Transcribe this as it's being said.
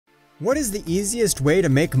What is the easiest way to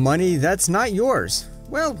make money that's not yours?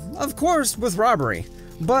 Well, of course, with robbery.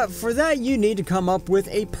 But for that, you need to come up with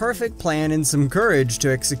a perfect plan and some courage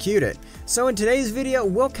to execute it. So in today's video,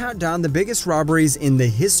 we'll count down the biggest robberies in the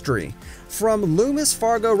history. From Loomis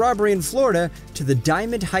Fargo Robbery in Florida, to the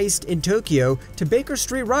Diamond Heist in Tokyo, to Baker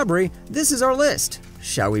Street Robbery, this is our list.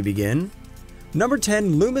 Shall we begin? Number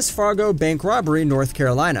 10, Loomis Fargo Bank Robbery, North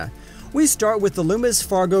Carolina. We start with the Loomis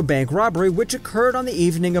Fargo Bank Robbery, which occurred on the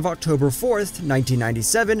evening of October 4th,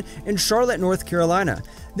 1997 in Charlotte, North Carolina.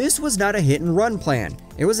 This was not a hit-and-run plan.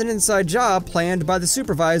 It was an inside job planned by the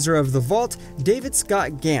supervisor of the vault, David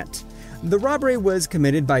Scott Gant. The robbery was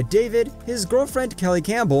committed by David, his girlfriend Kelly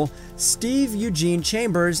Campbell, Steve Eugene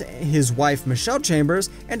Chambers, his wife Michelle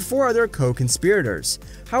Chambers, and 4 other co-conspirators.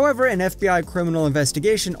 However, an FBI criminal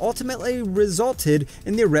investigation ultimately resulted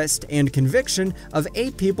in the arrest and conviction of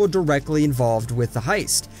 8 people directly involved with the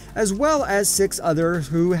heist, as well as 6 others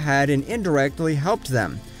who had and indirectly helped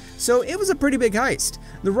them. So it was a pretty big heist.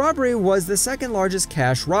 The robbery was the second largest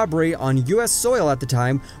cash robbery on US soil at the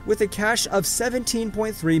time, with a cash of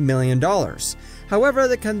 $17.3 million. However,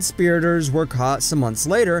 the conspirators were caught some months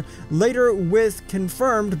later with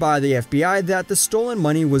confirmed by the FBI that the stolen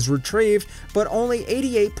money was retrieved, but only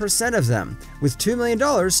 88% of them, with $2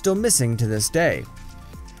 million still missing to this day.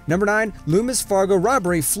 Number 9, Loomis Fargo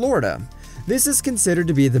Robbery, Florida. This is considered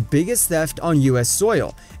to be the biggest theft on US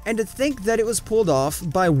soil, and to think that it was pulled off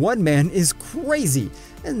by one man is crazy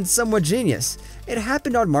and somewhat genius. It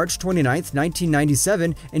happened on March 29,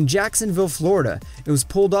 1997 in Jacksonville, Florida. It was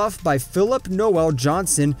pulled off by Philip Noel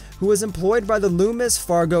Johnson, who was employed by the Loomis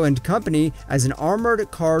Fargo and Company as an armored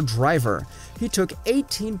car driver. He took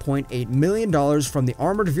 $18.8 million from the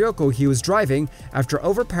armored vehicle he was driving after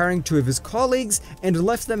overpowering 2 of his colleagues and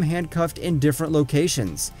left them handcuffed in different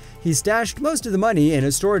locations. He stashed most of the money in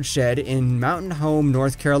a storage shed in Mountain Home,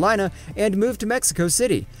 North Carolina, and moved to Mexico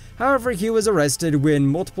City. However, he was arrested when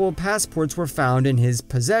multiple passports were found in his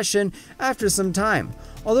possession after some time.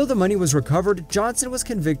 Although the money was recovered, Johnson was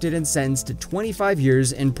convicted and sentenced to 25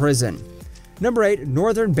 years in prison. Number 8,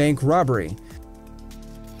 Northern Bank Robbery.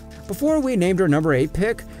 Before we named our number 8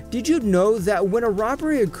 pick, did you know that when a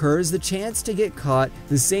robbery occurs, the chance to get caught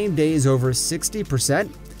the same day is over 60%?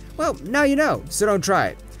 Well, now you know, so don't try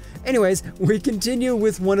it. Anyways, we continue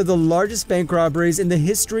with one of the largest bank robberies in the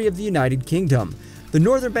history of the United Kingdom. The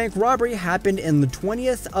Northern Bank Robbery happened on the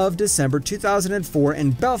 20th of December 2004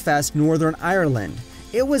 in Belfast, Northern Ireland.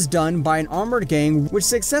 It was done by an armored gang which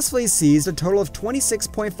successfully seized a total of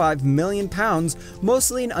 £26.5 million,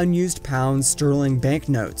 mostly in unused pound sterling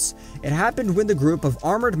banknotes. It happened when the group of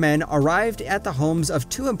armored men arrived at the homes of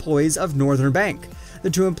 2 employees of Northern Bank. The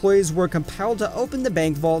 2 employees were compelled to open the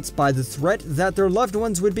bank vaults by the threat that their loved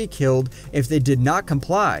ones would be killed if they did not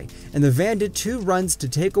comply, and the van did 2 runs to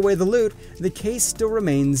take away the loot. The case still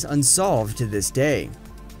remains unsolved to this day.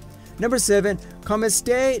 Number 7,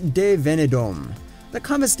 Comeste de Vendôme. The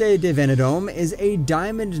Comeste de Vendôme is a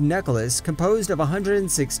diamond necklace composed of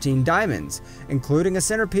 116 diamonds, including a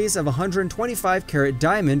centerpiece of 125-carat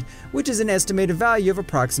diamond, which is an estimated value of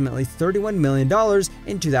approximately $31 million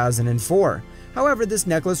in 2004. However, this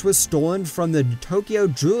necklace was stolen from the Tokyo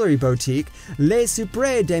jewelry boutique Les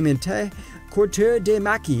Supres Diamantes Couture de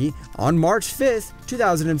Maki on March 5,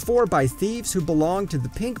 2004 by thieves who belonged to the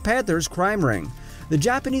Pink Panthers crime ring. The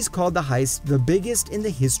Japanese called the heist the biggest in the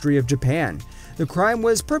history of Japan. The crime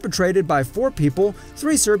was perpetrated by 4 people,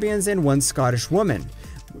 3 Serbians and 1 Scottish woman.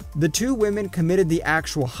 The 2 women committed the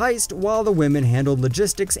actual heist while the women handled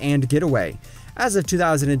logistics and getaway. As of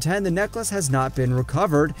 2010, the necklace has not been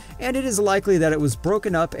recovered, and it is likely that it was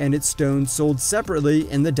broken up and its stones sold separately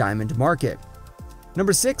in the diamond market.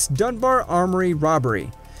 Number 6, Dunbar Armory Robbery.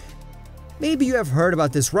 Maybe you have heard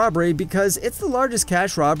about this robbery because it's the largest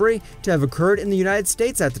cash robbery to have occurred in the United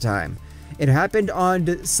States at the time. It happened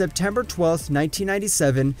on September 12,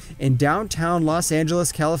 1997 in downtown Los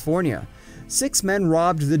Angeles, California. 6 men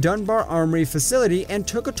robbed the Dunbar Armory facility and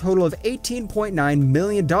took a total of $18.9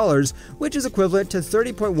 million, which is equivalent to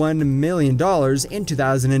 $30.1 million in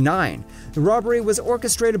 2009. The robbery was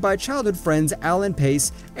orchestrated by childhood friends Alan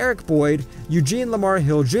Pace, Eric Boyd, Eugene Lamar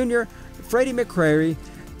Hill Jr., Freddie McCrary,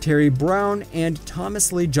 Terry Brown, and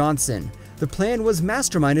Thomas Lee Johnson. The plan was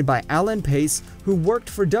masterminded by Alan Pace, who worked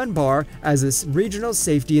for Dunbar as a regional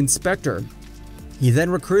safety inspector. He then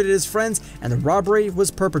recruited his friends and the robbery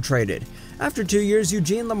was perpetrated. After 2 years,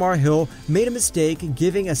 Eugene Lamar Hill made a mistake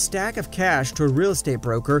giving a stack of cash to a real estate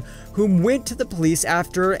broker who went to the police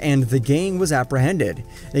after, and the gang was apprehended.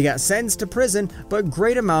 They got sentenced to prison, but a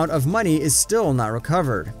great amount of money is still not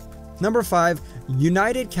recovered. Number 5,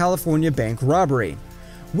 United California Bank Robbery.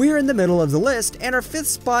 We're in the middle of the list, and our 5th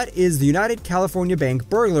spot is the United California Bank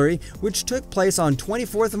burglary, which took place on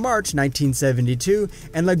 24th March 1972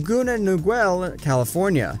 in Laguna Niguel,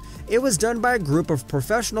 California. It was done by a group of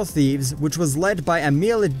professional thieves, which was led by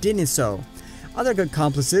Emil Diniso. Other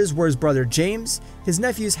accomplices were his brother James, his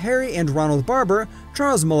nephews Harry and Ronald Barber,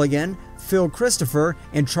 Charles Mulligan, Phil Christopher,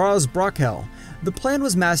 and Charles Brockel. The plan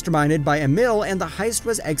was masterminded by Emil, and the heist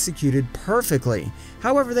was executed perfectly.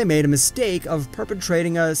 However, they made a mistake of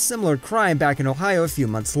perpetrating a similar crime back in Ohio a few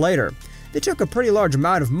months later. They took a pretty large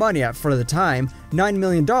amount of money out for the time, $9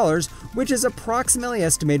 million, which is approximately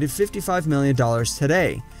estimated $55 million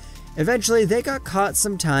today. Eventually, they got caught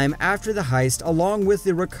some time after the heist, along with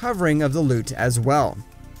the recovering of the loot as well.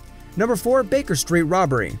 Number 4, Baker Street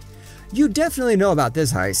Robbery. You definitely know about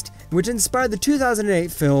this heist, which inspired the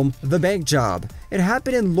 2008 film The Bank Job. It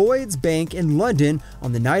happened in Lloyd's Bank in London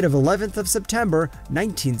on the night of 11th of September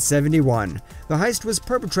 1971. The heist was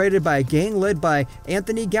perpetrated by a gang led by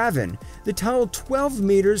Anthony Gavin. They tunneled 12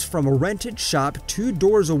 meters from a rented shop 2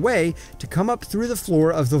 doors away to come up through the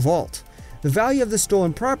floor of the vault. The value of the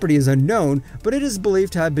stolen property is unknown, but it is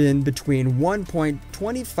believed to have been between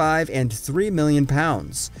 1.25 and 3 million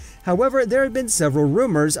pounds. However, there have been several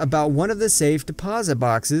rumors about one of the safe deposit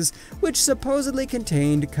boxes, which supposedly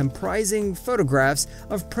contained comprising photographs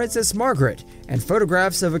of Princess Margaret and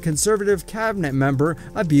photographs of a conservative cabinet member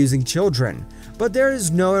abusing children. But there is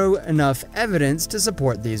no enough evidence to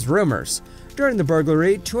support these rumors. During the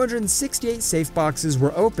burglary, 268 safe boxes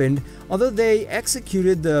were opened. Although they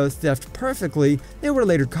executed the theft perfectly, they were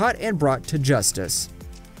later caught and brought to justice.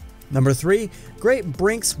 Number 3, Great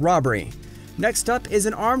Brinks Robbery. Next up is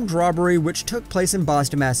an armed robbery which took place in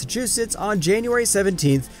Boston, Massachusetts on January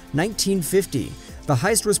 17, 1950. The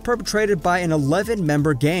heist was perpetrated by an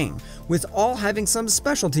 11-member gang, with all having some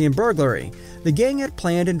specialty in burglary. The gang had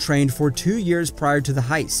planned and trained for 2 years prior to the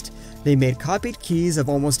heist. They made copied keys of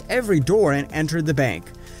almost every door and entered the bank.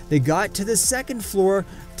 They got to the 2nd floor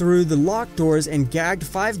through the locked doors and gagged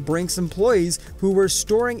 5 Brinks employees who were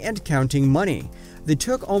storing and counting money. They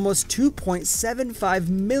took almost $2.75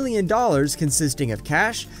 million consisting of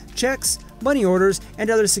cash, checks, money orders, and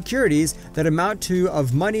other securities that amount to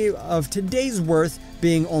money of today's worth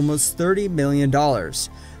being almost $30 million.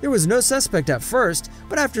 There was no suspect at first,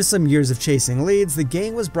 but after some years of chasing leads, the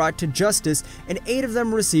gang was brought to justice and 8 of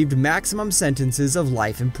them received maximum sentences of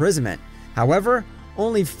life imprisonment. However,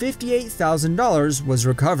 only $58,000 was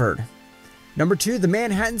recovered. Number 2, the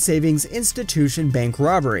Manhattan Savings Institution Bank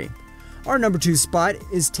Robbery. Our number 2 spot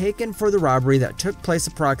is taken for the robbery that took place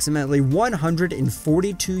approximately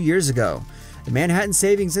 142 years ago. The Manhattan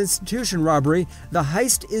Savings Institution robbery, the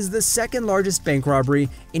heist is the 2nd largest bank robbery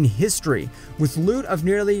in history, with loot of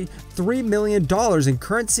nearly $3 million in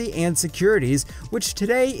currency and securities, which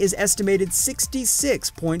today is estimated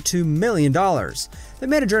 $66.2 million. The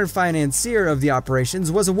manager and financier of the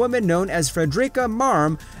operations was a woman known as Frederica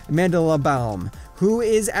Marm Mandelbaum, who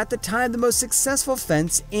is at the time the most successful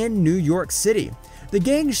fence in New York City. The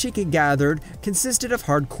gang she gathered consisted of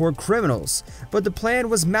hardcore criminals, but the plan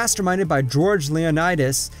was masterminded by George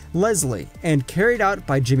Leonidas Leslie and carried out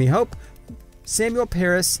by Jimmy Hope, Samuel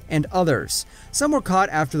Paris, and others. Some were caught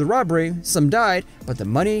after the robbery, some died, but the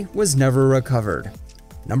money was never recovered.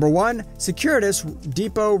 Number 1, Securitas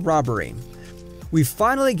Depot Robbery. We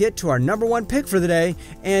finally get to our number 1 pick for the day,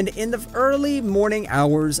 and in the early morning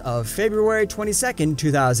hours of February 22,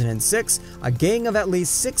 2006, a gang of at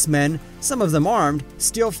least 6 men, some of them armed,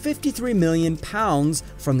 steal 53 million pounds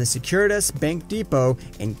from the Securitas Bank Depot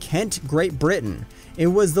in Kent, Great Britain. It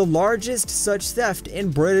was the largest such theft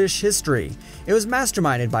in British history. It was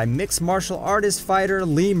masterminded by mixed martial artist fighter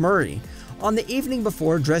Lee Murray. On the evening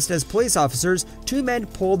before, dressed as police officers, 2 men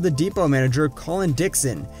pulled the depot manager Colin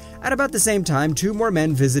Dixon. At about the same time, 2 more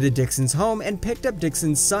men visited Dixon's home and picked up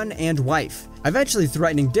Dixon's son and wife, eventually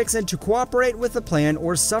threatening Dixon to cooperate with the plan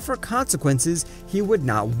or suffer consequences he would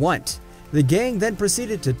not want. The gang then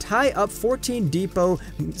proceeded to tie up 14 depot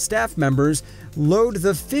staff members, load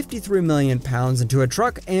the 53 million pounds into a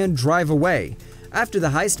truck, and drive away. After the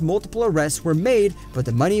heist, multiple arrests were made, but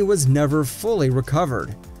the money was never fully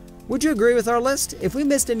recovered. Would you agree with our list? If we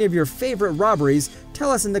missed any of your favorite robberies,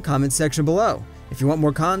 tell us in the comments section below. If you want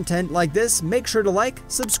more content like this, make sure to like,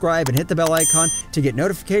 subscribe, and hit the bell icon to get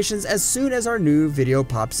notifications as soon as our new video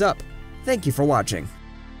pops up. Thank you for watching.